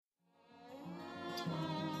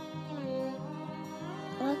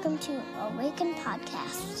welcome to Awaken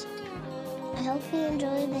Podcast. I hope you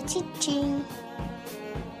enjoy the teaching.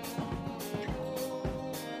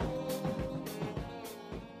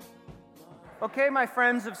 Okay, my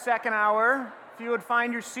friends of second hour, if you would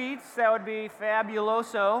find your seats, that would be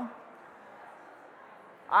fabuloso.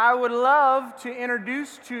 I would love to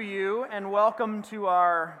introduce to you and welcome to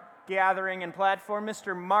our gathering and platform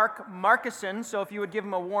Mr. Mark Markuson. So if you would give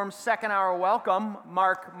him a warm second hour welcome,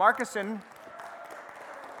 Mark Markuson.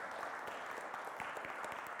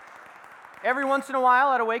 Every once in a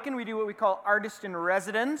while at Awaken, we do what we call Artist in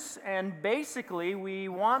Residence, and basically we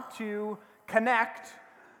want to connect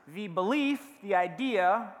the belief, the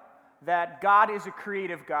idea that God is a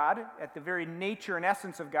creative God, at the very nature and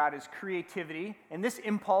essence of God is creativity, and this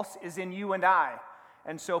impulse is in you and I.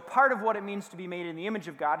 And so part of what it means to be made in the image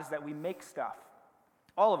of God is that we make stuff.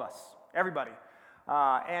 All of us, everybody.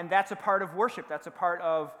 And that's a part of worship. That's a part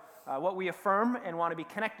of what we affirm and want to be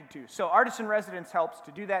connected to. So Artist in Residence helps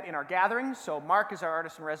to do that in our gatherings. So Mark is our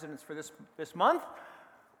Artist in Residence for this month.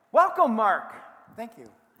 Welcome, Mark. Thank you.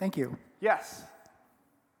 Thank you. Yes.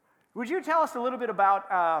 Would you tell us a little bit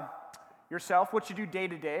about yourself, what you do day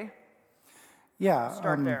to day? Yeah.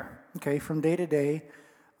 Start there. Okay, from day to day,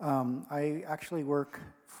 I actually work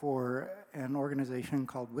for an organization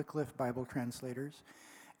called Wycliffe Bible Translators,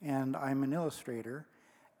 and I'm an illustrator,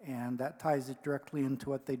 and that ties it directly into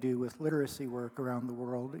what they do with literacy work around the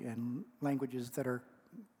world in languages that are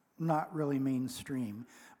not really mainstream,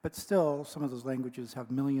 but still some of those languages have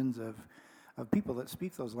millions of people that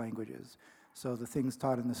speak those languages. So the things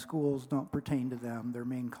taught in the schools don't pertain to them, their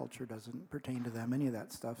main culture doesn't pertain to them, any of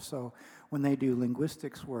that stuff. So when they do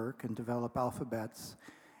linguistics work and develop alphabets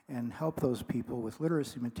and help those people with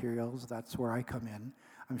literacy materials, that's where I come in.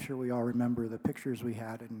 I'm sure we all remember the pictures we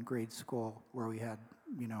had in grade school where we had,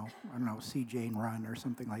 See Jane Run or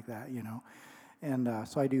something like that, And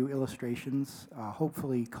so I do illustrations,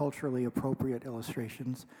 hopefully culturally appropriate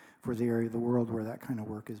illustrations for the area of the world where that kind of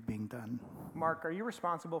work is being done. Mark, are you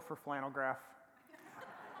responsible for flannel graph?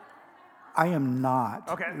 I am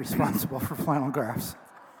not responsible for flannel graphs.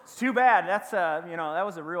 It's too bad. That's that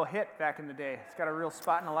was a real hit back in the day. It's got a real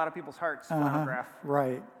spot in a lot of people's hearts, flannel graph.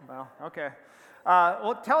 Right. Well, okay.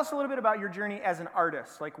 Well, tell us a little bit about your journey as an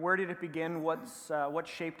artist. Like, where did it begin? What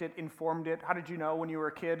shaped it, informed it? How did you know when you were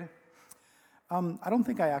a kid? I don't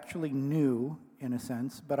think I actually knew, in a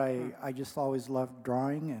sense, but I just always loved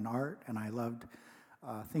drawing and art, and I loved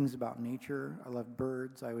things about nature. I loved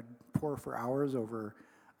birds. I would pore for hours over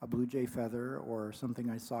a blue jay feather or something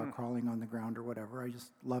I saw crawling on the ground or whatever. I just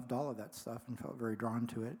loved all of that stuff and felt very drawn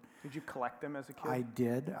to it. Did you collect them as a kid? I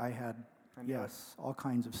did. I had, all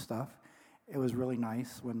kinds of stuff. It was really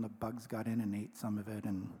nice when the bugs got in and ate some of it,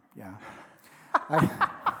 and yeah.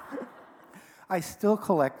 I still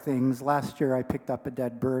collect things. Last year I picked up a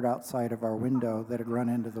dead bird outside of our window that had run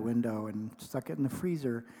into the window and stuck it in the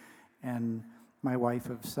freezer, and my wife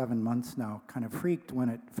of 7 months now kind of freaked when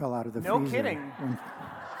it fell out of the freezer. No kidding.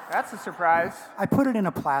 That's a surprise. I put it in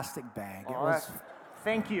a plastic bag.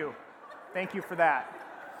 Thank you. Thank you for that.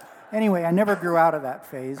 Anyway, I never grew out of that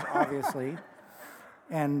phase, obviously.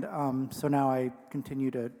 And so now I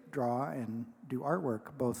continue to draw and do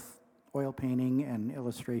artwork, both oil painting and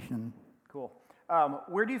illustration. Cool.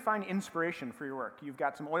 Where do you find inspiration for your work? You've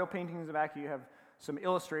got some oil paintings in the back. You have some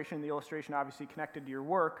illustration. The illustration obviously connected to your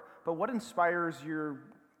work. But what inspires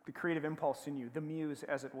the creative impulse in you, the muse,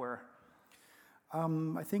 as it were?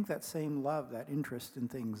 I think that same love, that interest in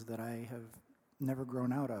things that I have never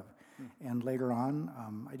grown out of. And later on,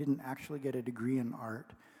 I didn't actually get a degree in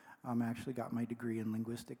art. I actually got my degree in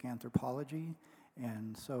linguistic anthropology.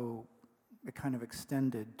 And so it kind of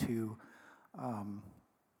extended to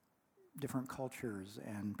different cultures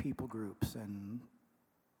and people groups and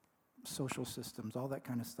social systems, all that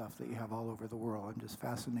kind of stuff that you have all over the world. I'm just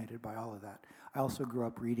fascinated by all of that. I also grew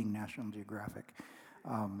up reading National Geographic.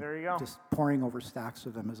 There you go. Just poring over stacks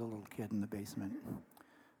of them as a little kid in the basement.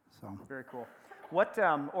 So very cool. What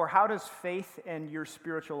or how does faith and your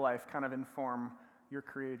spiritual life kind of inform your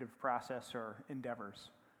creative process or endeavors?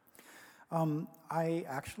 I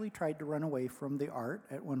actually tried to run away from the art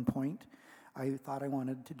at one point. I thought I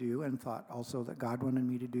wanted to do, and thought also that God wanted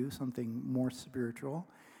me to do something more spiritual.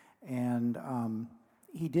 And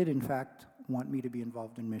he did, in fact, want me to be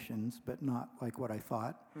involved in missions, but not like what I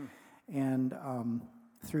thought. And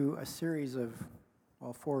through a series of,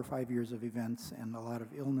 4 or 5 years of events and a lot of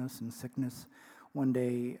illness and sickness, one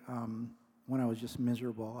day when I was just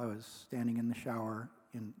miserable, I was standing in the shower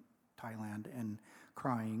in Thailand and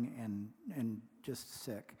crying and just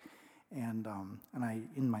sick. And I,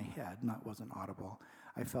 in my head, wasn't audible,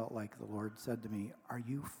 I felt like the Lord said to me, "Are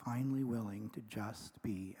you finally willing to just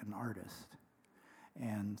be an artist?"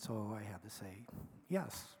 And so I had to say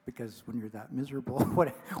yes, because when you're that miserable,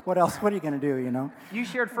 what else? What are you going to do? You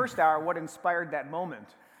shared first hour what inspired that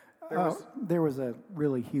moment. There was a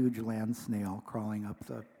really huge land snail crawling up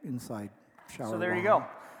the inside shower So there you wall. go.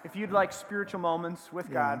 If you'd like spiritual moments with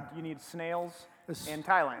God, you need snails in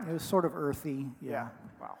Thailand. It was sort of earthy. Yeah.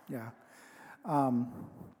 Wow. Yeah.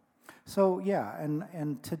 So yeah,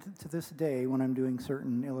 and to this day, when I'm doing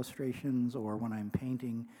certain illustrations or when I'm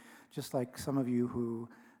painting, just like some of you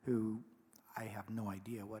who I have no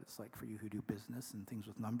idea what it's like for you who do business and things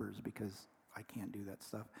with numbers, because I can't do that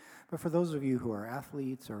stuff. But for those of you who are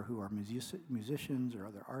athletes or who are musicians or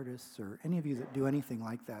other artists or any of you that do anything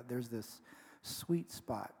like that, there's this sweet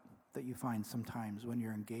spot that you find sometimes when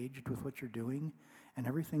you're engaged with what you're doing and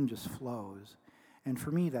everything just flows. And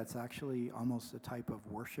for me, that's actually almost a type of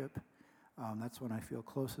worship. That's when I feel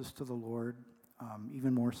closest to the Lord,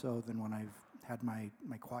 even more so than when I've had my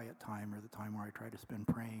quiet time or the time where I try to spend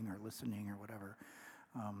praying or listening or whatever.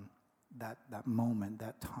 That moment,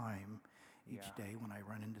 that time each day when I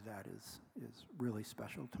run into that is really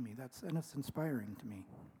special to me. And it's inspiring to me.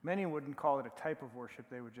 Many wouldn't call it a type of worship.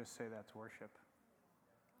 They would just say that's worship.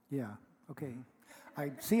 Yeah, okay.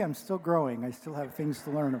 I see I'm still growing. I still have things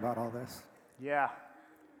to learn about all this. Yeah.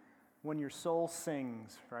 When your soul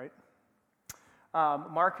sings, right?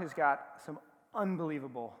 Mark has got some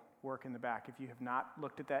unbelievable work in the back. If you have not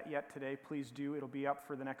looked at that yet today, please do. It'll be up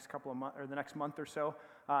for the next couple of months or the next month or so.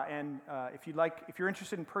 If you're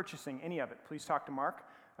interested in purchasing any of it, please talk to Mark.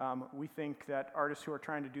 We think that artists who are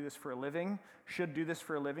trying to do this for a living should do this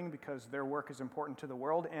for a living because their work is important to the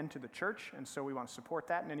world and to the church, and so we want to support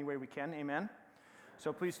that in any way we can. Amen.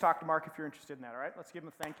 So please talk to Mark if you're interested in that. All right, let's give him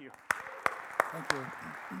a thank you. Thank you.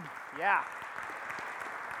 Yeah.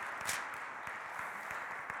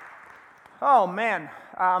 Oh, man.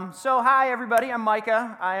 So hi, everybody. I'm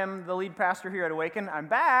Micah. I am the lead pastor here at Awaken. I'm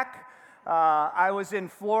back. I was in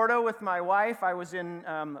Florida with my wife. I was in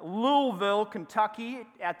Louisville, Kentucky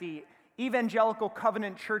at the Evangelical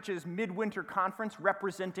Covenant Church's Midwinter Conference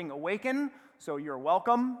representing Awaken, so you're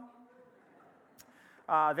welcome.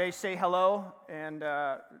 They say hello, and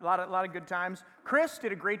a lot of good times. Chris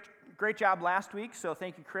did a great job last week, so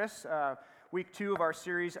thank you, Chris. Week 2 of our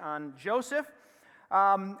series on Joseph.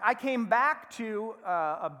 I came back to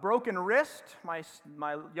a broken wrist. My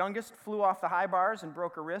youngest flew off the high bars and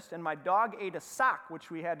broke a wrist, and my dog ate a sock,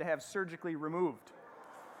 which we had to have surgically removed.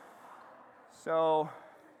 So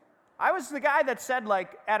I was the guy that said,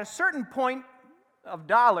 like, at a certain point of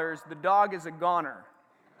dollars, the dog is a goner.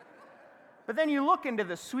 But then you look into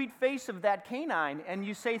the sweet face of that canine, and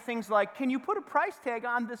you say things like, "Can you put a price tag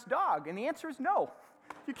on this dog?" And the answer is no.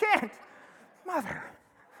 You can't. Mother.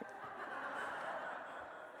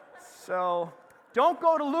 So don't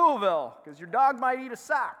go to Louisville, because your dog might eat a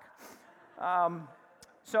sock.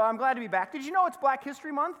 So I'm glad to be back. Did you know it's Black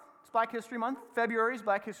History Month? It's Black History Month. February is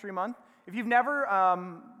Black History Month. If you've never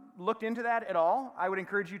looked into that at all, I would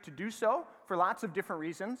encourage you to do so for lots of different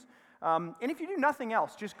reasons. And if you do nothing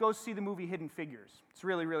else, just go see the movie Hidden Figures. It's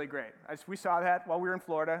really, really great. We saw that while we were in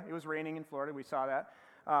Florida. It was raining in Florida. We saw that.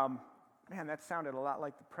 Man, that sounded a lot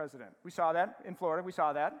like the president. We saw that in Florida. We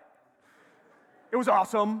saw that. It was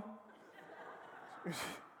awesome.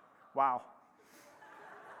 Wow.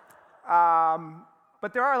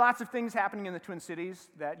 But there are lots of things happening in the Twin Cities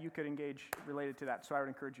that you could engage related to that, so I would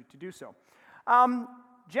encourage you to do so.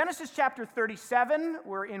 Genesis chapter 37,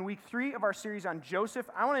 we're in week 3 of our series on Joseph.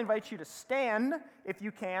 I want to invite you to stand, if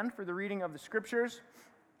you can, for the reading of the scriptures.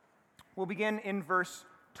 We'll begin in verse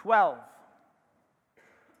 12.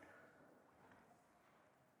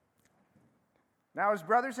 Now his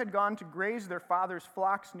brothers had gone to graze their father's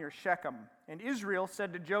flocks near Shechem, and Israel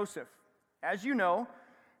said to Joseph, "As you know,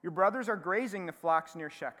 your brothers are grazing the flocks near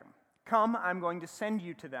Shechem. Come, I'm going to send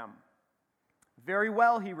you to them." "Very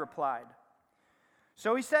well," he replied.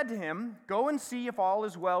 So he said to him, "Go and see if all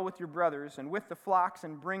is well with your brothers and with the flocks,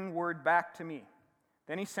 and bring word back to me."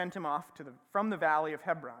 Then he sent him off from the valley of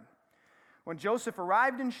Hebron. When Joseph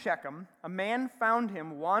arrived in Shechem, a man found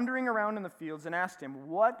him wandering around in the fields and asked him,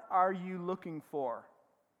 "What are you looking for?"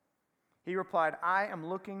 He replied, "I am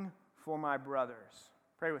looking for my brothers."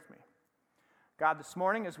 Pray with me. God, this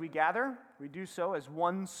morning as we gather, we do so as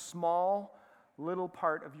one small little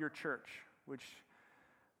part of your church, which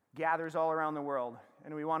gathers all around the world.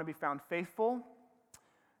 And we want to be found faithful,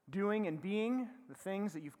 doing and being the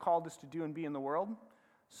things that you've called us to do and be in the world.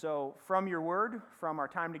 So from your word, from our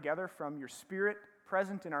time together, from your spirit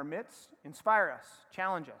present in our midst, inspire us,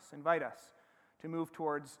 challenge us, invite us to move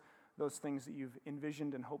towards those things that you've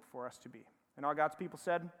envisioned and hoped for us to be. And all God's people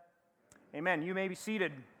said, amen. You may be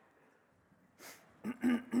seated.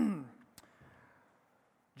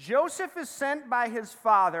 Joseph is sent by his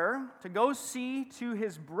father to go see to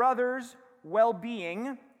his brother's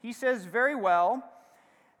well-being. He says, very well.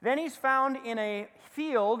 Then he's found in a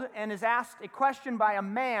field and is asked a question by a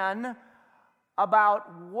man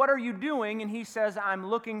about what are you doing? And he says, I'm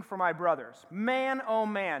looking for my brothers. Man, oh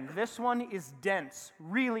man, this one is dense,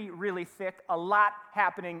 really, really thick, a lot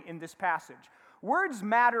happening in this passage. Words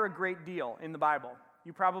matter a great deal in the Bible.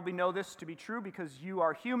 You probably know this to be true because you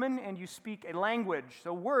are human and you speak a language,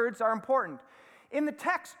 so words are important. In the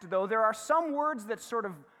text, though, there are some words that sort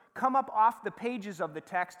of come up off the pages of the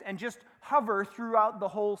text and just hover throughout the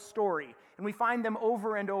whole story. And we find them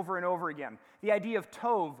over and over and over again. The idea of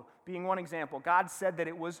tov being one example. God said that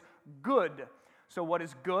it was good. So what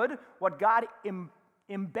is good? What God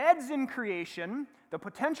embeds in creation, the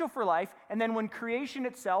potential for life, and then when creation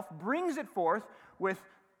itself brings it forth with,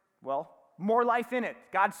 well, more life in it.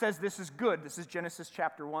 God says this is good. This is Genesis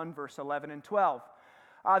chapter 1, verse 11 and 12.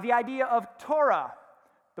 The idea of Torah,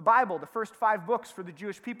 the Bible, the first 5 books for the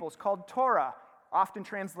Jewish people, is called Torah, often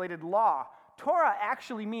translated law. Torah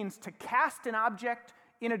actually means to cast an object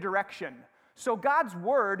in a direction. So God's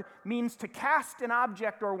word means to cast an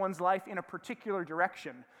object or one's life in a particular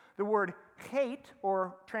direction. The word hate,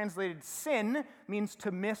 or translated sin, means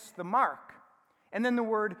to miss the mark. And then the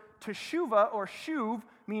word teshuva, or shuv,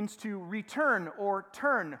 means to return or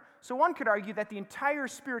turn. So one could argue that the entire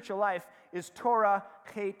spiritual life is Torah,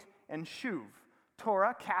 hate, and shuv.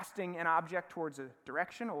 Torah, casting an object towards a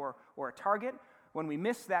direction or a target. When we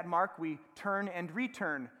miss that mark, we turn and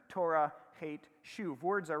return. Torah, hate, shuv.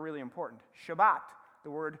 Words are really important. Shabbat,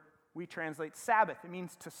 the word we translate Sabbath. It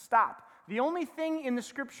means to stop. The only thing in the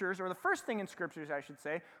Scriptures, or the first thing in Scriptures, I should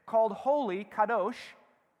say, called holy, kadosh,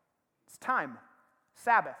 it's time.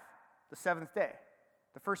 Sabbath, the 7th day.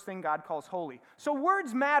 The first thing God calls holy. So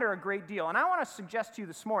words matter a great deal. And I want to suggest to you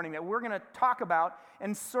this morning that we're going to talk about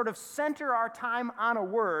and sort of center our time on a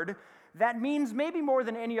word that means maybe more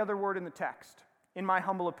than any other word in the text, in my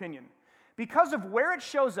humble opinion. Because of where it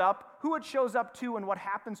shows up, who it shows up to, and what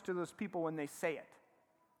happens to those people when they say it.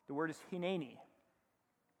 The word is hineni.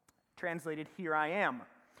 Translated, here I am.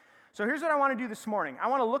 So here's what I want to do this morning. I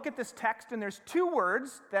want to look at this text, and there's 2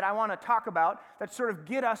 words that I want to talk about that sort of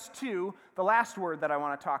get us to the last word that I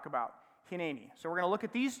want to talk about, hineni. So we're going to look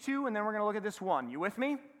at these 2, and then we're going to look at this one. You with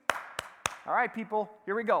me? All right, people,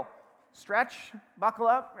 here we go. Stretch, buckle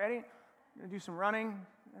up, ready? I'm going to do some running.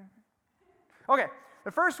 Okay,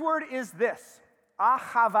 the first word is this,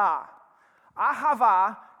 ahava.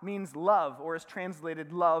 Ahava means love, or is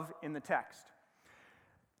translated love in the text.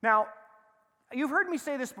 Now, you've heard me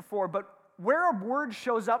say this before, but where a word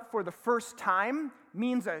shows up for the first time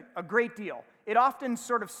means a great deal. It often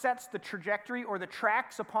sort of sets the trajectory or the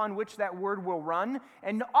tracks upon which that word will run.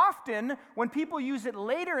 And often, when people use it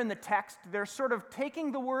later in the text, they're sort of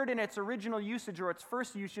taking the word in its original usage or its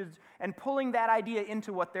first usage and pulling that idea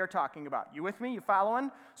into what they're talking about. You with me? You following?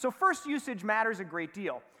 So first usage matters a great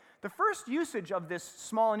deal. The first usage of this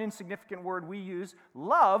small and insignificant word we use,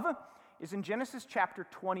 love, is in Genesis chapter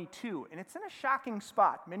 22, and it's in a shocking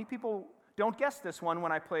spot. Many people don't guess this one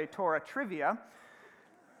when I play Torah trivia.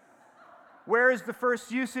 Where is the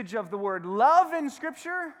first usage of the word love in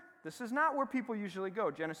Scripture? This is not where people usually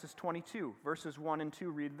go. Genesis 22, verses 1 and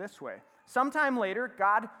 2 read this way. Sometime later,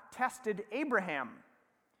 God tested Abraham.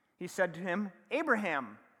 He said to him,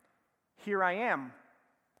 Abraham, here I am,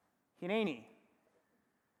 hineni.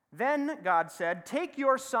 Then God said, take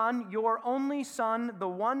your son, your only son, the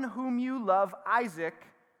one whom you love, Isaac,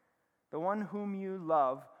 go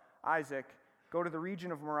to the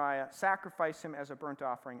region of Moriah, sacrifice him as a burnt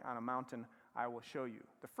offering on a mountain I will show you.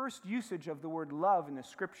 The first usage of the word love in the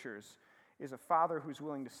Scriptures is a father who's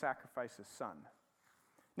willing to sacrifice his son.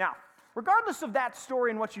 Now, regardless of that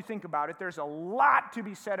story and what you think about it, there's a lot to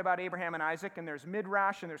be said about Abraham and Isaac, and there's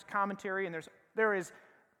midrash, and there's commentary, and there is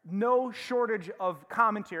no shortage of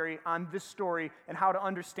commentary on this story and how to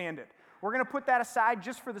understand it. We're going to put that aside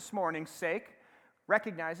just for this morning's sake,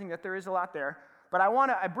 recognizing that there is a lot there. But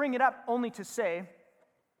I bring it up only to say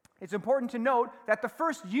it's important to note that the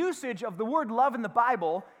first usage of the word love in the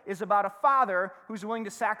Bible is about a father who's willing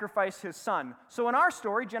to sacrifice his son. So in our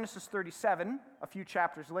story, Genesis 37, a few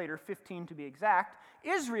chapters later, 15 to be exact,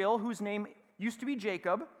 Israel, whose name used to be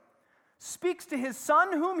Jacob, speaks to his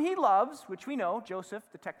son whom he loves, which we know, Joseph,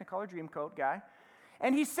 the Technicolor Dreamcoat guy,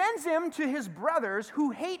 and he sends him to his brothers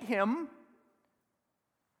who hate him.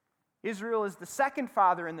 Israel is the second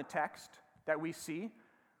father in the text that we see,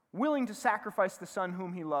 willing to sacrifice the son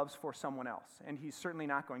whom he loves for someone else, and he's certainly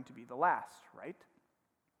not going to be the last, right?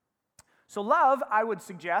 So love, I would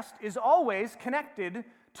suggest, is always connected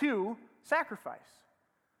to sacrifice.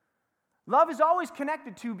 Love is always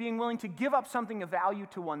connected to being willing to give up something of value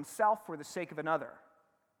to oneself for the sake of another.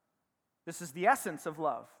 This is the essence of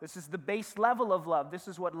love. This is the base level of love. This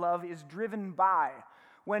is what love is driven by.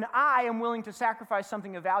 When I am willing to sacrifice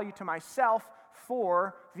something of value to myself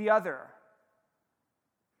for the other.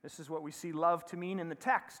 This is what we see love to mean in the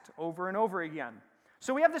text over and over again.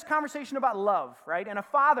 So we have this conversation about love, right? And a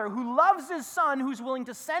father who loves his son, who's willing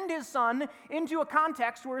to send his son into a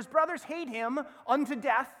context where his brothers hate him unto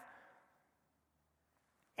death.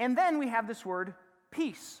 And then we have this word,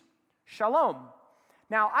 peace, shalom.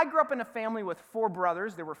 Now, I grew up in a family with 4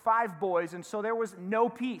 brothers. There were 5 boys, and so there was no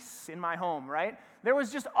peace in my home, right? There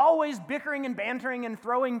was just always bickering and bantering and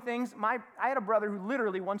throwing things. I had a brother who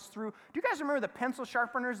literally once threw, do you guys remember the pencil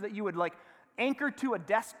sharpeners that you would anchor to a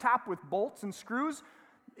desktop with bolts and screws?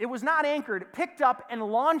 It was not anchored. It picked up and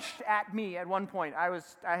launched at me at one point.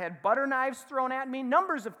 I had butter knives thrown at me,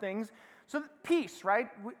 numbers of things. So peace, right?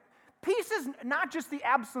 Peace is not just the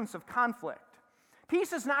absence of conflict.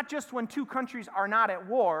 Peace is not just when 2 countries are not at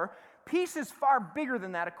war. Peace is far bigger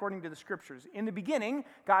than that according to the Scriptures. In the beginning,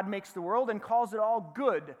 God makes the world and calls it all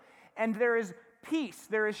good. And there is peace,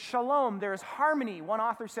 there is shalom, there is harmony. One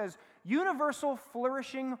author says, universal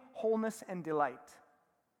flourishing, wholeness, and delight.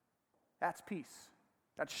 That's peace.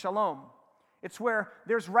 That's shalom. It's where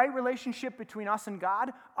there's right relationship between us and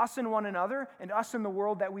God, us and one another, and us and the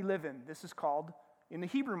world that we live in. This is called, in the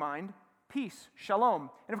Hebrew mind, peace, shalom.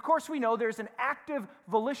 And of course we know there's an active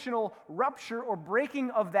volitional rupture or breaking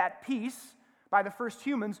of that peace by the first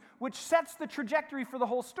humans, which sets the trajectory for the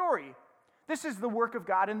whole story. This is the work of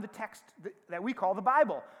God in the text that we call the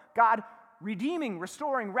Bible. God redeeming,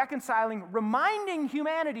 restoring, reconciling, reminding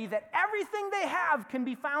humanity that everything they have can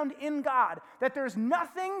be found in God, that there's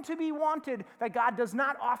nothing to be wanted that God does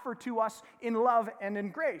not offer to us in love and in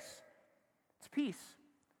grace. It's peace,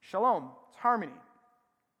 shalom, it's harmony.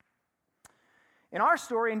 In our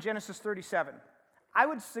story in Genesis 37, I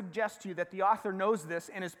would suggest to you that the author knows this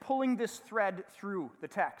and is pulling this thread through the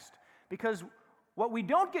text. Because what we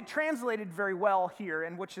don't get translated very well here,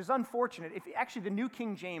 and which is unfortunate, actually the New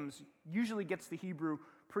King James usually gets the Hebrew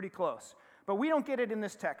pretty close, but we don't get it in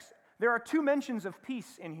this text. There are 2 mentions of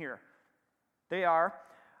peace in here. They are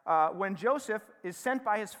when Joseph is sent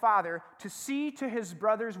by his father to see to his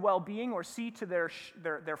brothers' well-being or see to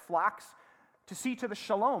their flocks, to see to the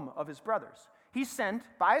shalom of his brothers. He's sent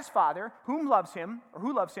by his father, who loves him,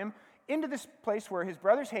 into this place where his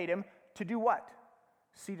brothers hate him, to do what?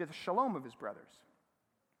 See to the shalom of his brothers.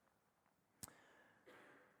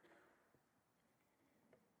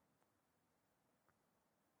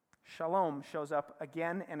 Shalom shows up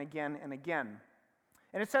again and again and again.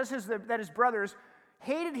 And it says that his brothers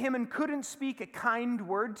hated him and couldn't speak a kind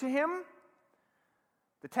word to him.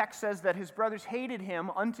 The text says that his brothers hated him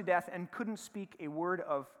unto death and couldn't speak a word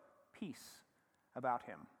of peace about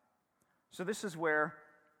him. So this is where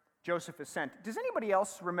Joseph is sent. Does anybody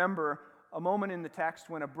else remember a moment in the text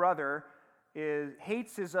when a brother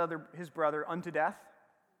hates his brother unto death?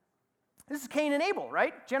 This is Cain and Abel,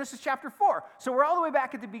 right? Genesis chapter 4. So we're all the way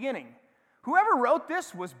back at the beginning. Whoever wrote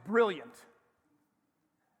this was brilliant.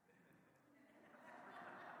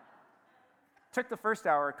 Took the first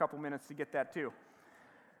hour a couple minutes to get that too.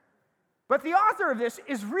 But the author of this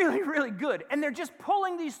is really, really good. And they're just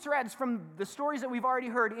pulling these threads from the stories that we've already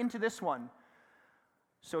heard into this one.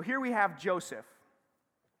 So here we have Joseph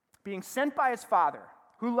being sent by his father,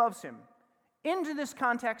 who loves him, into this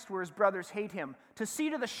context where his brothers hate him, to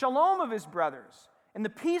see to the shalom of his brothers and the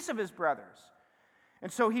peace of his brothers.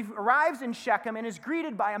 And so he arrives in Shechem and is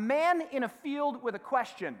greeted by a man in a field with a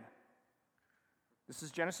question. This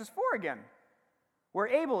is Genesis 4 again, where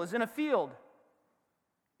Abel is in a field.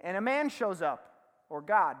 And a man shows up, or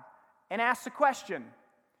God, and asks a question.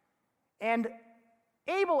 And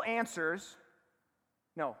Abel answers,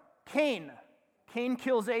 Cain. Cain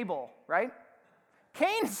kills Abel, right?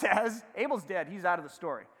 Cain says, Abel's dead, he's out of the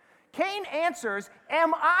story. Cain answers,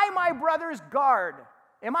 am I my brother's guard?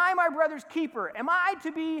 Am I my brother's keeper? Am I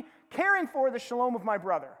to be caring for the shalom of my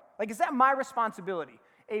brother? Is that my responsibility?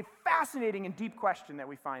 A fascinating and deep question that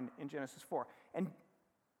we find in Genesis 4. And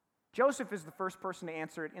Joseph is the first person to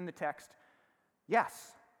answer it in the text.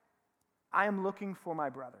 Yes, I am looking for my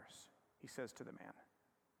brothers, he says to the man.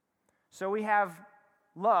 So we have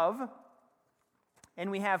love, and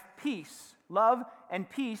we have peace. Love and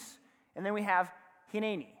peace, and then we have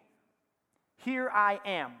Hineni. Here I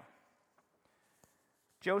am.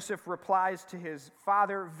 Joseph replies to his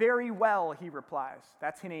father, very well, he replies.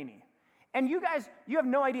 That's Hineni. And you guys, you have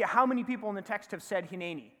no idea how many people in the text have said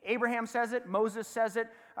Hineni. Abraham says it, Moses says it,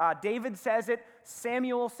 David says it,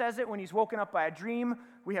 Samuel says it when he's woken up by a dream.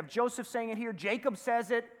 We have Joseph saying it here, Jacob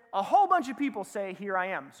says it. A whole bunch of people say, here I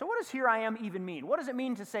am. So what does here I am even mean? What does it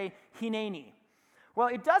mean to say Hineni? Well,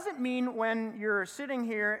 it doesn't mean when you're sitting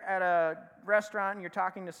here at a restaurant and you're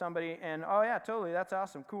talking to somebody and, oh yeah, totally, that's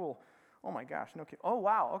awesome, cool. Oh my gosh, no kid. Oh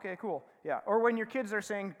wow, okay, cool, yeah. Or when your kids are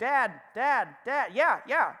saying, Dad,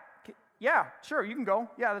 yeah, sure, you can go.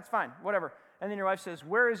 Yeah, that's fine, whatever. And then your wife says,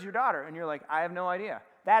 where is your daughter? And you're like, I have no idea.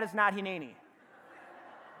 That is not Hineni.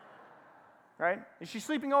 Right? Is she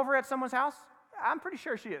sleeping over at someone's house? I'm pretty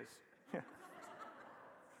sure she is.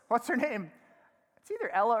 What's her name? It's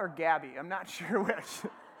either Ella or Gabby. I'm not sure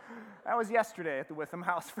which. That was yesterday at the Witham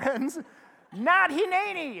House, friends. Not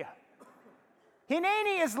Hineni.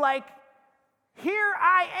 Hineni is like, here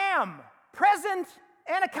I am, present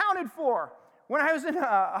and accounted for. When I was in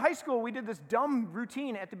high school, we did this dumb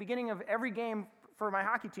routine at the beginning of every game for my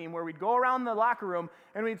hockey team where we'd go around the locker room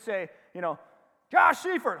and we'd say, Josh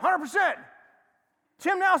Seifert, 100%.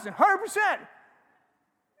 Tim Nelson, 100%.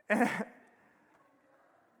 And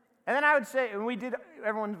then I would say, and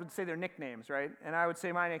everyone would say their nicknames, right? And I would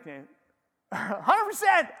say my nickname,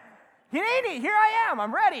 100%. Hineni, here I am,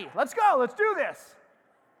 I'm ready. Let's go, let's do this.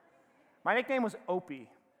 My nickname was Opie.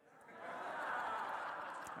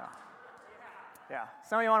 Yeah.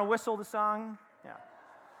 Some of you want to whistle the song? Yeah.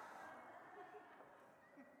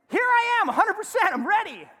 Here I am, 100%, I'm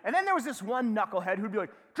ready. And then there was this one knucklehead who'd be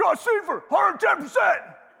like, Josh Seifert, 110%.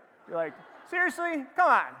 You're like, seriously?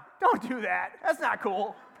 Come on, don't do that. That's not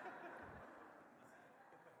cool.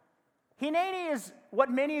 Hineni is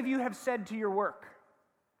what many of you have said to your work,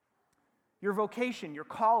 your vocation, your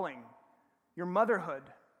calling, your motherhood,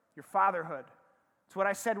 your fatherhood. It's what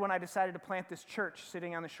I said when I decided to plant this church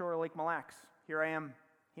sitting on the shore of Lake Mille Lacs. Here I am,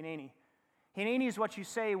 Hineni. Hineni is what you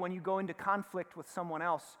say when you go into conflict with someone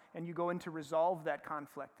else and you go in to resolve that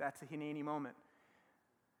conflict. That's a Hineni moment.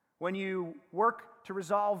 When you work to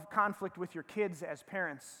resolve conflict with your kids as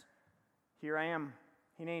parents, here I am,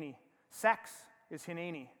 Hineni. Sex is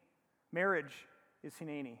Hineni. Marriage is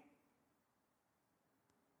Hineni.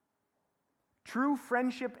 True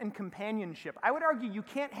friendship and companionship. I would argue you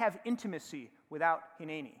can't have intimacy without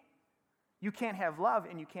Hineni. You can't have love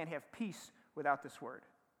and you can't have peace without this word.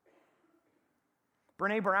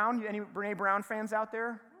 Brene Brown, any Brene Brown fans out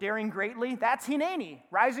there? Daring greatly, that's Hineni.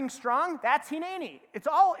 Rising strong, that's Hineni. It's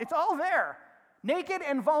all there. Naked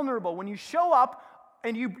and vulnerable. When you show up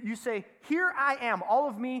and you say, here I am, all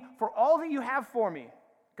of me, for all that you have for me,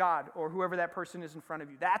 God, or whoever that person is in front of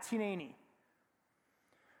you. That's Hineni.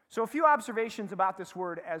 So a few observations about this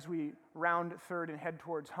word as we round third and head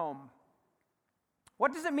towards home.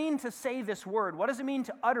 What does it mean to say this word? What does it mean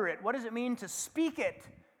to utter it? What does it mean to speak it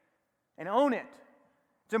and own it?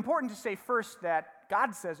 It's important to say first that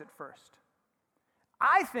God says it first.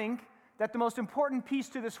 I think that the most important piece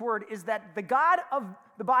to this word is that the God of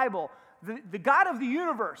the Bible, the God of the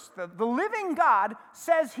universe, the living God,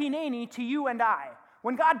 says Hineni to you and I.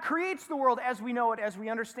 When God creates the world as we know it, as we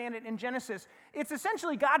understand it in Genesis, it's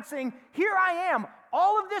essentially God saying, here I am,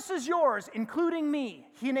 all of this is yours, including me,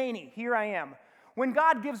 Hineni, here I am. When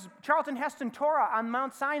God gives Charlton Heston Torah on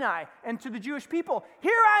Mount Sinai and to the Jewish people,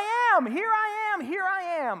 here I am, here I am, here I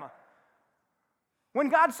am. When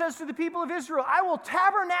God says to the people of Israel, I will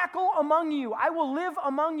tabernacle among you, I will live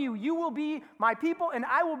among you, you will be my people and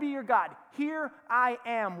I will be your God. Here I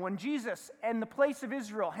am. When Jesus in the place of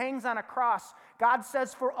Israel hangs on a cross, God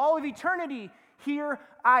says for all of eternity, here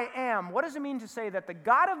I am. What does it mean to say that the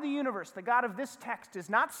God of the universe, the God of this text, is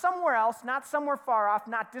not somewhere else, not somewhere far off,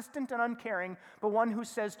 not distant and uncaring, but one who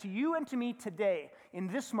says to you and to me today, in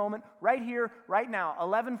this moment, right here, right now,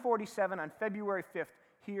 11:47 on February 5th,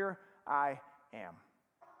 here I am.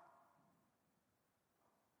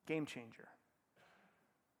 Game changer.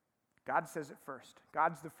 God says it first.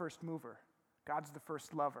 God's the first mover. God's the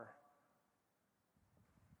first lover.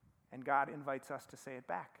 And God invites us to say it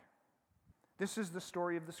back. This is the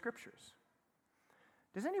story of the Scriptures.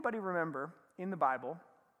 Does anybody remember in the Bible,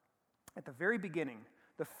 at the very beginning,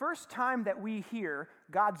 the first time that we hear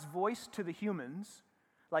God's voice to the humans,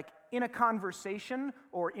 like in a conversation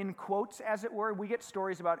or in quotes, as it were, we get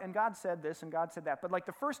stories about, and God said this and God said that, but like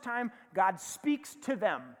the first time God speaks to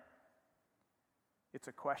them, it's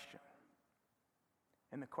a question.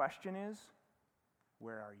 And the question is,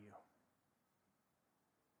 where are you?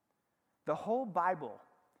 The whole Bible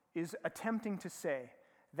is attempting to say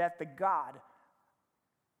that the God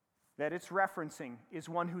that it's referencing is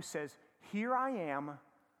one who says, here I am,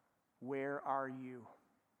 where are you?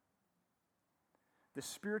 The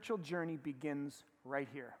spiritual journey begins right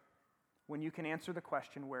here. when you can answer the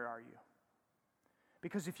question, where are you?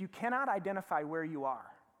 Because if you cannot identify where you are,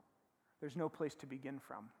 there's no place to begin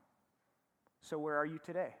from. So where are you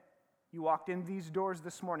today? You walked in these doors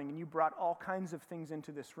this morning and you brought all kinds of things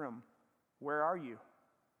into this room. Where are you?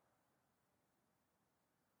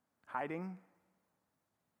 Hiding?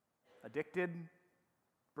 Addicted?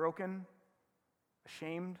 Broken?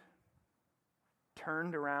 Ashamed?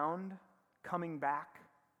 Turned around? Coming back?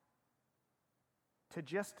 To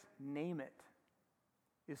just name it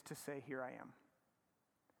is to say, here I am.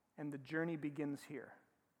 And the journey begins here.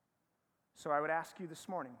 So I would ask you this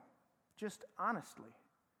morning, just honestly,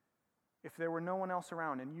 if there were no one else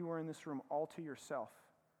around and you were in this room all to yourself,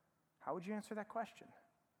 how would you answer that question?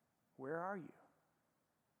 Where are you?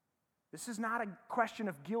 This is not a question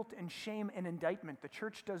of guilt and shame and indictment. The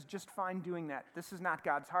church does just fine doing that. This is not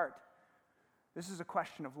God's heart. This is a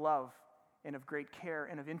question of love and of great care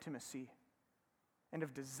and of intimacy and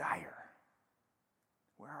of desire.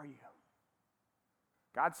 Where are you?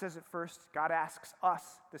 God says it first. God asks us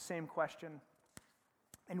the same question.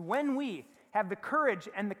 And when we have the courage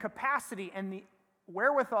and the capacity and the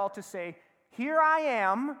wherewithal to say, here I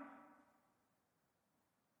am,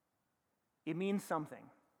 it means something.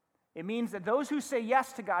 It means that those who say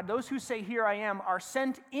yes to God, those who say, here I am, are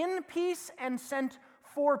sent in peace and sent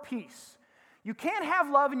for peace. You can't have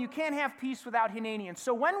love and you can't have peace without Hineni. And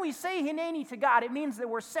so when we say Hineni to God, it means that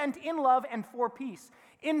we're sent in love and for peace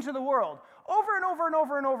into the world. Over and over and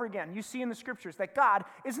over and over again, you see in the scriptures that God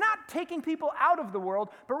is not taking people out of the world,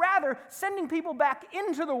 but rather sending people back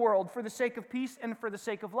into the world for the sake of peace and for the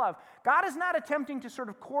sake of love. God is not attempting to sort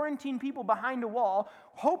of quarantine people behind a wall,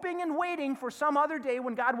 hoping and waiting for some other day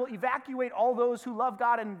when God will evacuate all those who love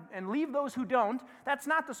God and leave those who don't. That's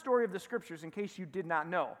not the story of the scriptures, in case you did not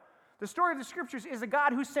know. The story of the scriptures is a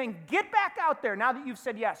God who's saying, get back out there now that you've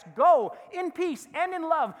said yes. Go in peace and in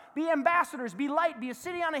love. Be ambassadors, be light, be a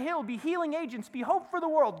city on a hill, be healing agents, be hope for the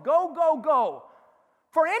world. Go, go, go.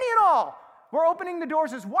 For any and all. We're opening the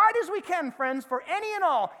doors as wide as we can, friends, for any and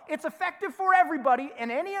all. It's effective for everybody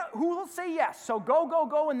and any who will say yes. So go, go,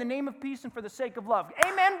 go in the name of peace and for the sake of love.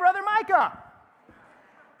 Amen, Brother Micah.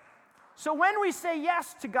 So when we say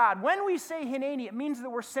yes to God, when we say Hineni, it means that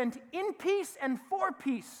we're sent in peace and for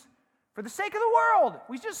peace. For the sake of the world.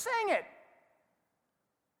 We just sang it.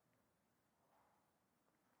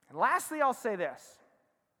 And lastly, I'll say this.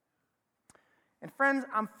 And friends,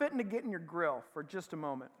 I'm fitting to get in your grill for just a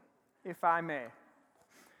moment, if I may.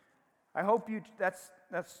 I hope that's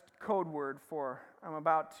code word for I'm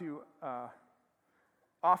about to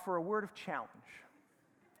offer a word of challenge.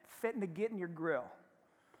 Fitting to get in your grill.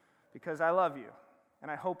 Because I love you,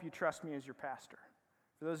 and I hope you trust me as your pastor.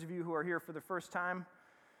 For those of you who are here for the first time,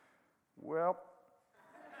 well,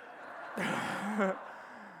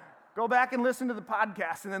 go back and listen to the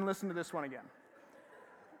podcast and then listen to this one again.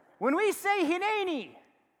 When we say Hineni,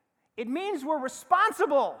 it means we're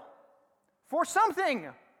responsible for something.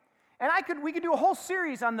 And we could do a whole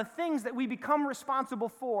series on the things that we become responsible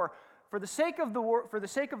for the sake of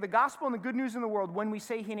the gospel and the good news in the world when we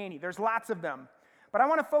say Hineni. There's lots of them. But I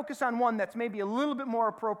want to focus on one that's maybe a little bit more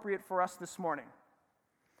appropriate for us this morning.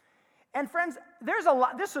 And friends, there's a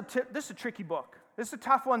lot. This is a tricky book. This is a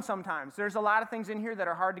tough one sometimes. There's a lot of things in here that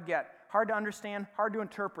are hard to get, hard to understand, hard to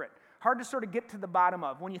interpret, hard to sort of get to the bottom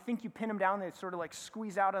of. When you think you pin them down, they sort of like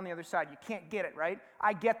squeeze out on the other side. You can't get it, right?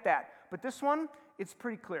 I get that. But this one, it's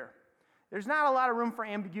pretty clear. There's not a lot of room for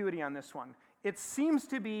ambiguity on this one. It seems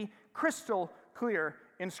to be crystal clear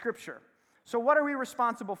in Scripture. So what are we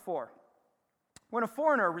responsible for? When a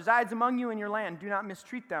foreigner resides among you in your land, do not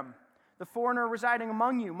mistreat them. The foreigner residing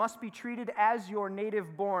among you must be treated as your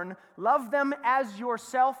native born. Love them as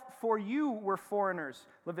yourself, for you were foreigners.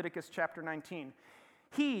 Leviticus chapter 19.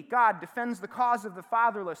 He, God, defends the cause of the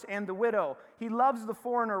fatherless and the widow. He loves the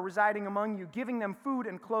foreigner residing among you, giving them food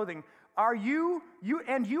and clothing. You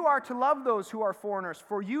are to love those who are foreigners,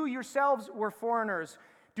 for you yourselves were foreigners.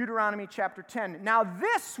 Deuteronomy chapter 10. Now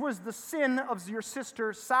this was the sin of your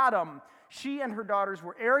sister Sodom. She and her daughters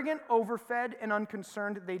were arrogant, overfed, and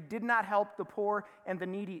unconcerned. They did not help the poor and the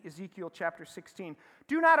needy. Ezekiel chapter 16.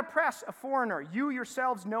 Do not oppress a foreigner. You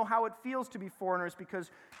yourselves know how it feels to be foreigners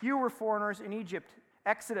because you were foreigners in Egypt.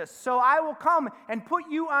 Exodus. So I will come and put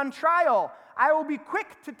you on trial. I will be quick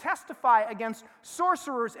to testify against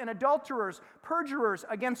sorcerers and adulterers, perjurers,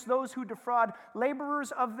 against those who defraud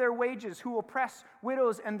laborers of their wages, who oppress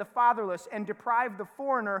widows and the fatherless, and deprive the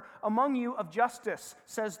foreigner among you of justice,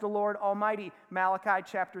 says the Lord Almighty. Malachi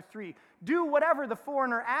chapter 3. Do whatever the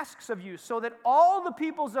foreigner asks of you, so that all the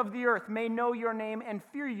peoples of the earth may know your name and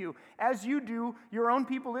fear you, as you do your own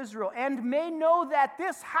people Israel, and may know that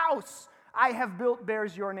this house I have built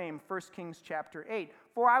bears your name, 1 Kings chapter 8.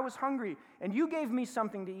 For I was hungry, and you gave me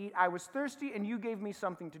something to eat. I was thirsty, and you gave me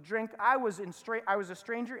something to drink. I was a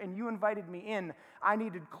stranger, and you invited me in. I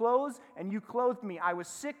needed clothes, and you clothed me. I was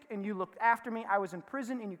sick, and you looked after me. I was in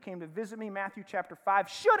prison, and you came to visit me. Matthew chapter 5.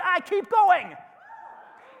 Should I keep going?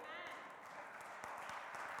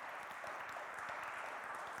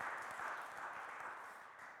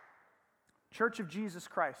 Church of Jesus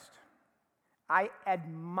Christ, I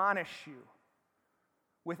admonish you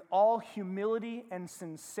with all humility and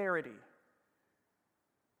sincerity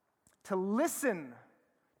to listen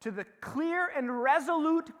to the clear and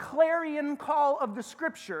resolute clarion call of the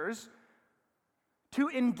Scriptures to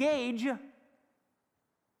engage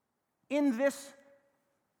in this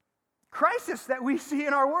crisis that we see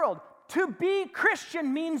in our world. To be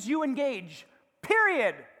Christian means you engage,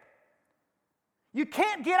 period. You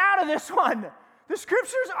can't get out of this one. The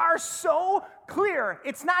Scriptures are so clear,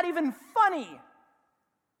 it's not even funny.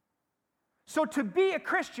 So to be a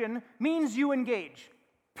Christian means you engage.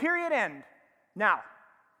 Period, end. Now,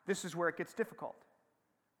 this is where it gets difficult.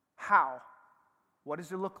 How? What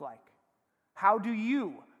does it look like? How do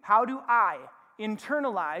I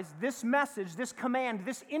internalize this message, this command,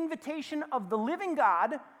 this invitation of the living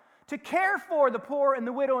God to care for the poor and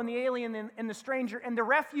the widow and the alien and the stranger and the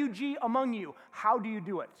refugee among you? How do you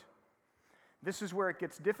do it? This is where it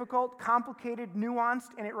gets difficult, complicated, nuanced,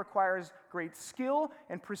 and it requires great skill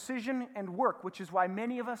and precision and work, which is why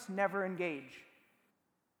many of us never engage.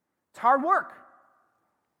 It's hard work,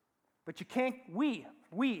 but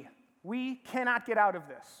we cannot get out of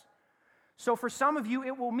this. So for some of you,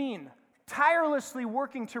 it will mean tirelessly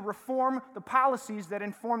working to reform the policies that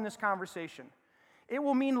inform this conversation. It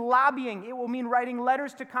will mean lobbying. It will mean writing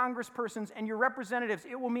letters to congresspersons and your representatives.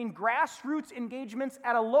 It will mean grassroots engagements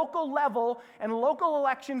at a local level and local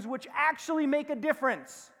elections which actually make a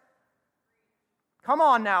difference. Come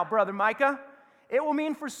on now, Brother Micah. It will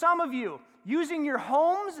mean for some of you using your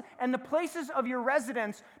homes and the places of your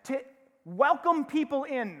residence to welcome people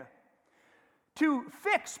in, to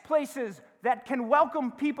fix places that can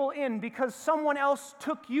welcome people in because someone else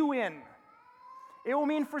took you in. It will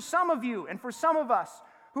mean for some of you and for some of us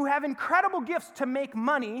who have incredible gifts to make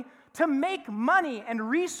money and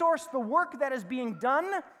resource the work that is being done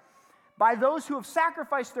by those who have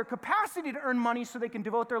sacrificed their capacity to earn money so they can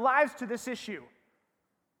devote their lives to this issue.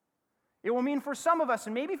 It will mean for some of us,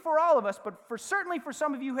 and maybe for all of us, but certainly for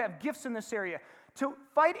some of you who have gifts in this area, to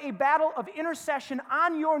fight a battle of intercession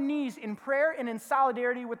on your knees in prayer and in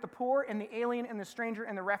solidarity with the poor and the alien and the stranger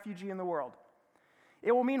and the refugee in the world.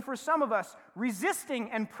 It will mean for some of us resisting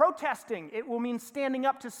and protesting. It will mean standing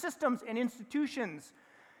up to systems and institutions.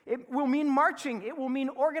 It will mean marching. It will mean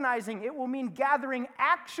organizing. It will mean gathering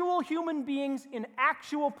actual human beings in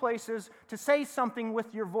actual places to say something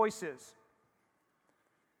with your voices.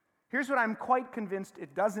 Here's what I'm quite convinced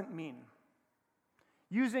it doesn't mean.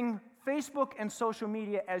 Using Facebook and social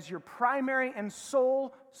media as your primary and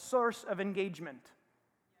sole source of engagement.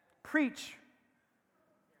 Preach.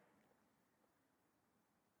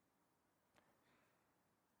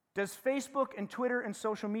 Does Facebook and Twitter and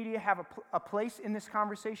social media have a place in this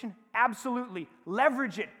conversation? Absolutely.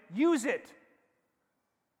 Leverage it. Use it.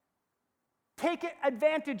 Take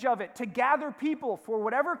advantage of it to gather people for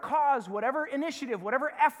whatever cause, whatever initiative,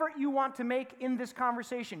 whatever effort you want to make in this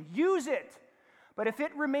conversation. Use it. But if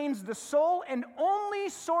it remains the sole and only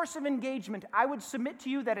source of engagement, I would submit to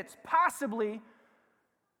you that it's possibly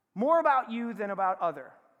more about you than about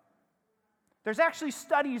other. There's actually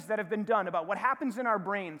studies that have been done about what happens in our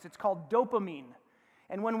brains. It's called dopamine.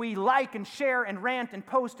 And when we like and share and rant and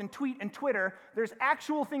post and tweet and Twitter, there's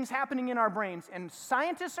actual things happening in our brains. And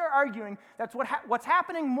scientists are arguing that's what's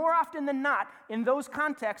happening more often than not in those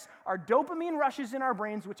contexts are dopamine rushes in our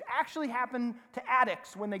brains, which actually happen to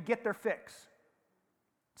addicts when they get their fix.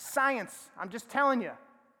 Science, I'm just telling you.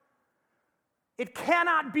 It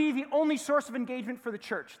cannot be the only source of engagement for the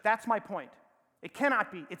church. That's my point. It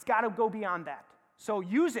cannot be. It's got to go beyond that. So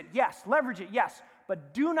use it, yes. Leverage it, yes.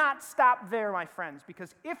 But do not stop there, my friends,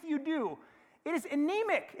 because if you do, it is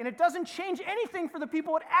anemic, and it doesn't change anything for the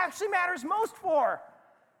people it actually matters most for.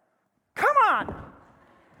 Come on!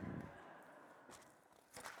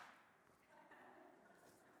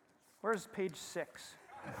 Where's page 6?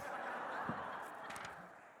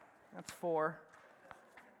 That's 4.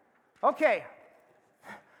 Okay.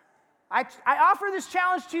 I offer this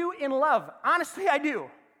challenge to you in love. Honestly, I do.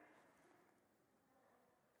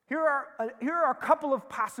 Here are a couple of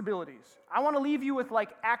possibilities. I want to leave you with like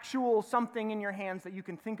actual something in your hands that you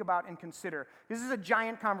can think about and consider. This is a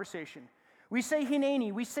giant conversation. We say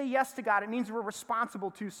hineni, we say yes to God. It means we're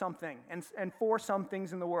responsible to something and for some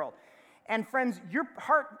things in the world. And friends, your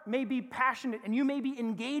heart may be passionate and you may be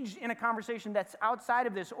engaged in a conversation that's outside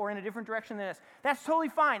of this or in a different direction than this. That's totally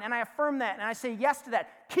fine, and I affirm that, and I say yes to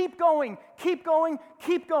that. Keep going, keep going,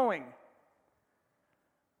 keep going.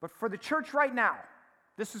 But for the church right now,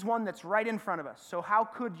 this is one that's right in front of us. So how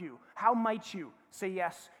could you, how might you say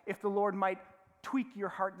yes if the Lord might tweak your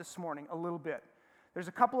heart this morning a little bit? There's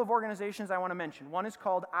a couple of organizations I want to mention. One is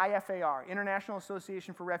called IFAR, International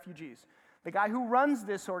Association for Refugees. The guy who runs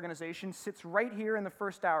this organization sits right here in the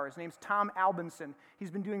first hour. His name's Tom Albinson. He's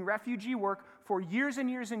been doing refugee work for years and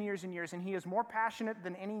years and years and years, and he is more passionate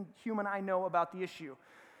than any human I know about the issue.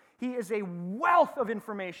 He is a wealth of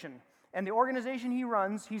information, and the organization he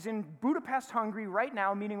runs, he's in Budapest, Hungary right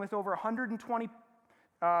now, meeting with over 120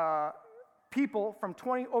 people from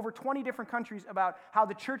over 20 different countries about how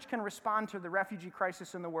the church can respond to the refugee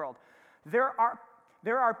crisis in the world. There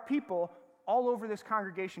are people all over this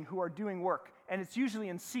congregation who are doing work, and it's usually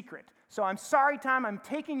in secret. So I'm sorry, Tom, I'm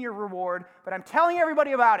taking your reward, but I'm telling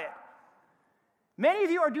everybody about it. Many of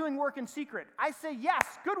you are doing work in secret. I say, yes,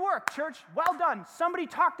 good work, church, well done. Somebody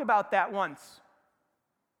talked about that once.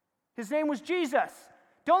 His name was Jesus.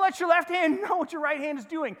 Don't let your left hand know what your right hand is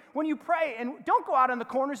doing when you pray, and don't go out on the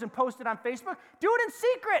corners and post it on Facebook. Do it in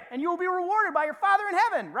secret, and you will be rewarded by your Father in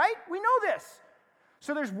heaven, right? We know this.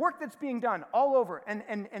 So there's work that's being done all over, and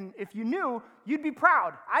if you knew, you'd be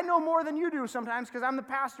proud. I know more than you do sometimes because I'm the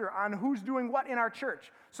pastor on who's doing what in our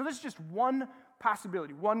church. So this is just one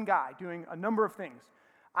possibility, one guy doing a number of things.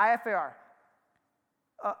 IFAR,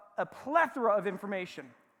 a plethora of information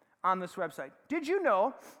on this website. Did you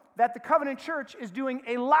know that the Covenant Church is doing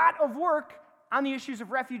a lot of work on the issues of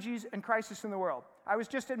refugees and crisis in the world? I was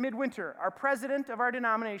just at Midwinter. Our president of our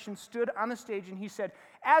denomination stood on the stage and he said,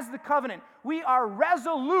 as the Covenant, we are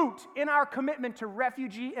resolute in our commitment to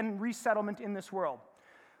refugee and resettlement in this world,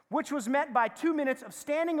 which was met by 2 minutes of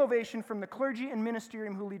standing ovation from the clergy and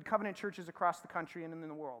ministerium who lead Covenant churches across the country and in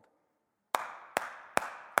the world.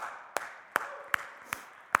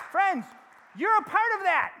 Friends, you're a part of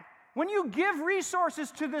that. When you give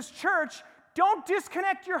resources to this church, don't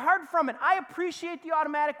disconnect your heart from it. I appreciate the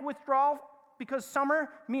automatic withdrawal because summer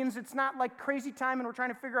means it's not like crazy time and we're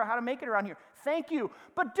trying to figure out how to make it around here. Thank you.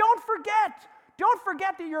 But don't forget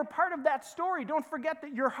that you're a part of that story. Don't forget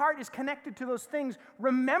that your heart is connected to those things.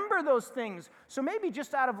 Remember those things. So maybe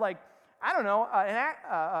just out of an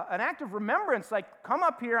act of remembrance, like come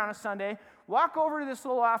up here on a Sunday, walk over to this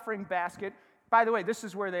little offering basket. By the way, this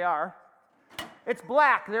is where they are. It's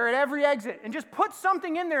black. They're at every exit. And just put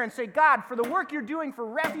something in there and say, God, for the work you're doing for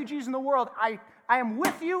refugees in the world, I am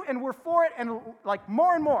with you and we're for it and like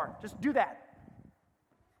more and more. Just do that.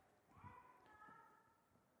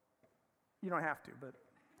 You don't have to, but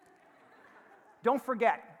don't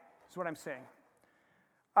forget is what I'm saying.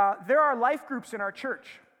 There are life groups in our church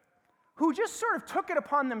who just sort of took it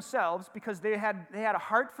upon themselves because they had a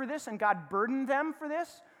heart for this and God burdened them for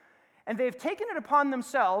this. And they've taken it upon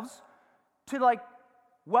themselves to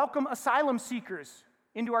welcome asylum seekers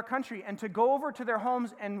into our country and to go over to their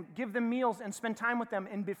homes and give them meals and spend time with them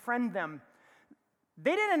and befriend them.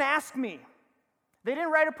 They didn't ask me. They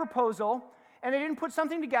didn't write a proposal, and they didn't put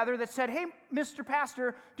something together that said, hey, Mr.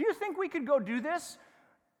 Pastor, do you think we could go do this?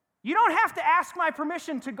 You don't have to ask my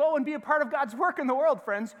permission to go and be a part of God's work in the world,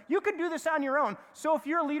 friends. You could do this on your own. So if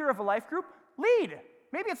you're a leader of a life group, lead.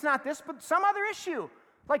 Maybe it's not this, but some other issue.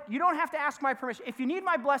 You don't have to ask my permission. If you need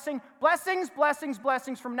my blessing, blessings, blessings,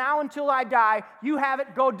 blessings from now until I die, you have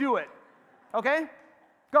it, go do it. Okay?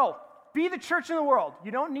 Go. Be the church in the world.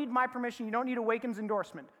 You don't need my permission. You don't need Awaken's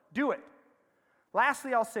endorsement. Do it.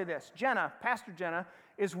 Lastly, I'll say this. Pastor Jenna,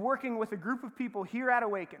 is working with a group of people here at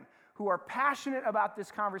Awaken who are passionate about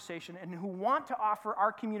this conversation and who want to offer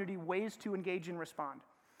our community ways to engage and respond.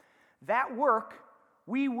 That work,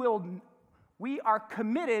 we are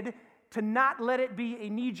committed to not let it be a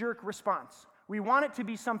knee-jerk response. We want it to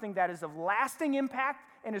be something that is of lasting impact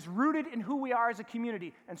and is rooted in who we are as a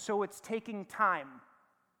community, and so it's taking time.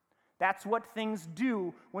 That's what things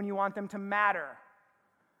do when you want them to matter.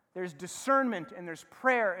 There's discernment, and there's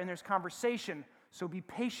prayer, and there's conversation, so be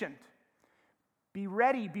patient. Be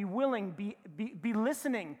ready, be willing, be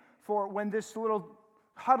listening for when this little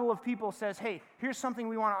huddle of people says, hey, here's something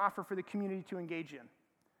we want to offer for the community to engage in.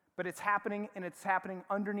 But it's happening, and it's happening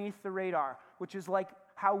underneath the radar, which is like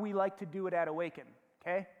how we like to do it at Awaken,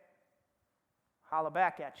 okay? Holla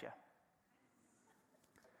back at you.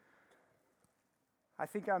 I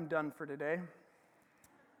think I'm done for today.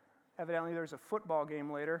 Evidently, there's a football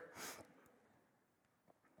game later.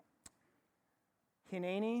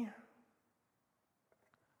 Hineni,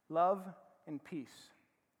 love and peace.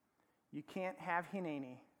 You can't have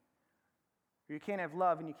Hineni, Or you can't have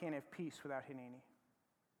love and you can't have peace without Hineni.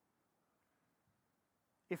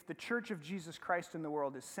 If the church of Jesus Christ in the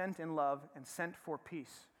world is sent in love and sent for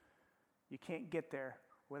peace, you can't get there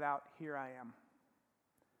without here I am.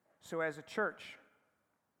 So as a church,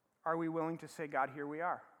 are we willing to say, God, here we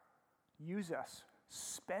are. Use us.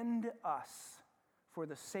 Spend us for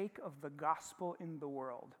the sake of the gospel in the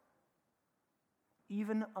world,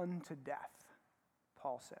 even unto death,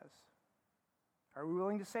 Paul says. Are we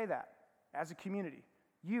willing to say that as a community?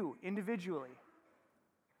 You, individually.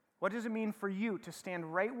 What does it mean for you to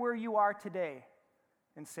stand right where you are today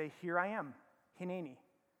and say, here I am, Hineni?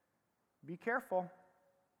 Be careful.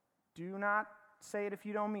 Do not say it if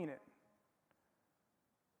you don't mean it.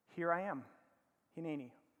 Here I am,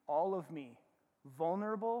 Hineni, all of me,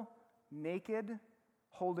 vulnerable, naked,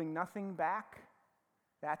 holding nothing back.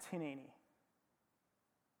 That's Hineni.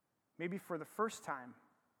 Maybe for the first time,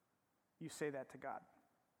 you say that to God.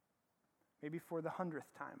 Maybe for the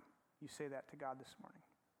 100th time, you say that to God this morning.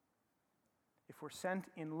 If we're sent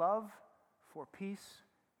in love for peace,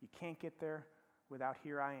 you can't get there without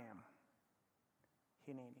here I am,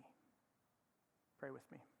 Hineni. Pray with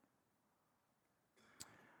me.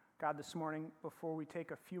 God, this morning, before we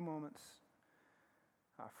take a few moments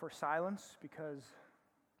for silence, because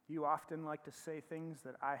you often like to say things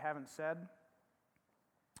that I haven't said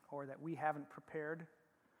or that we haven't prepared,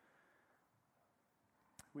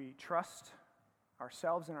 we trust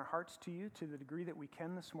ourselves and our hearts to you to the degree that we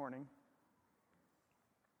can this morning.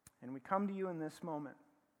 And we come to you in this moment.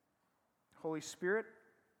 Holy Spirit,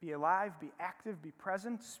 be alive, be active, be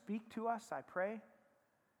present. Speak to us, I pray.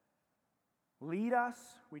 Lead us.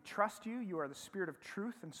 We trust you. You are the Spirit of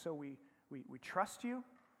truth, and so we trust you.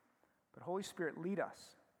 But Holy Spirit, lead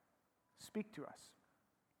us. Speak to us.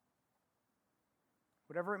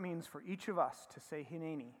 Whatever it means for each of us to say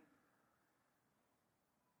Hineni,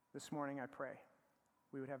 this morning I pray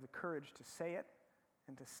we would have the courage to say it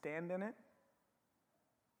and to stand in it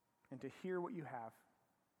and to hear what you have.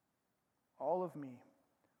 All of me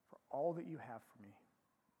for all that you have for me.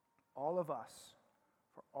 All of us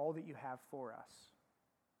for all that you have for us.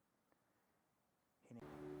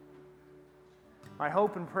 My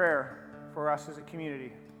hope and prayer for us as a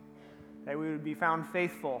community, that we would be found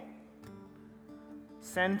faithful,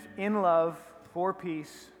 sent in love for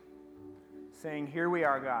peace, saying, here we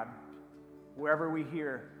are, God, wherever we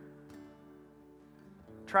hear,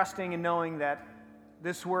 trusting and knowing that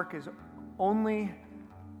this work is only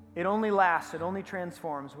lasts, it only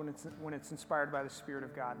transforms when it's inspired by the Spirit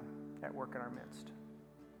of God at work in our midst.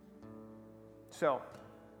 So,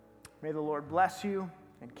 may the Lord bless you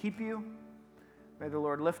and keep you. May the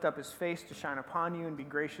Lord lift up his face to shine upon you and be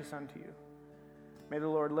gracious unto you. May the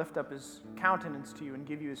Lord lift up his countenance to you and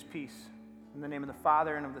give you his peace. In the name of the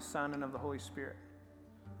Father, and of the Son, and of the Holy Spirit.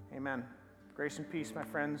 Amen. Grace and peace, my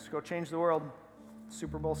friends. Go change the world.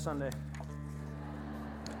 Super Bowl Sunday.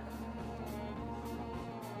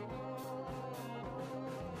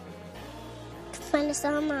 Find us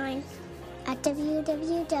online at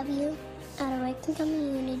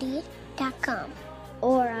www.awakencommunity.com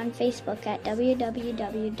or on Facebook at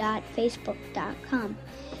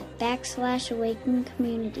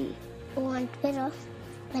www.facebook.com/awakencommunity or on Twitter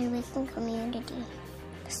at Awaken Community.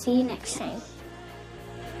 See you next time.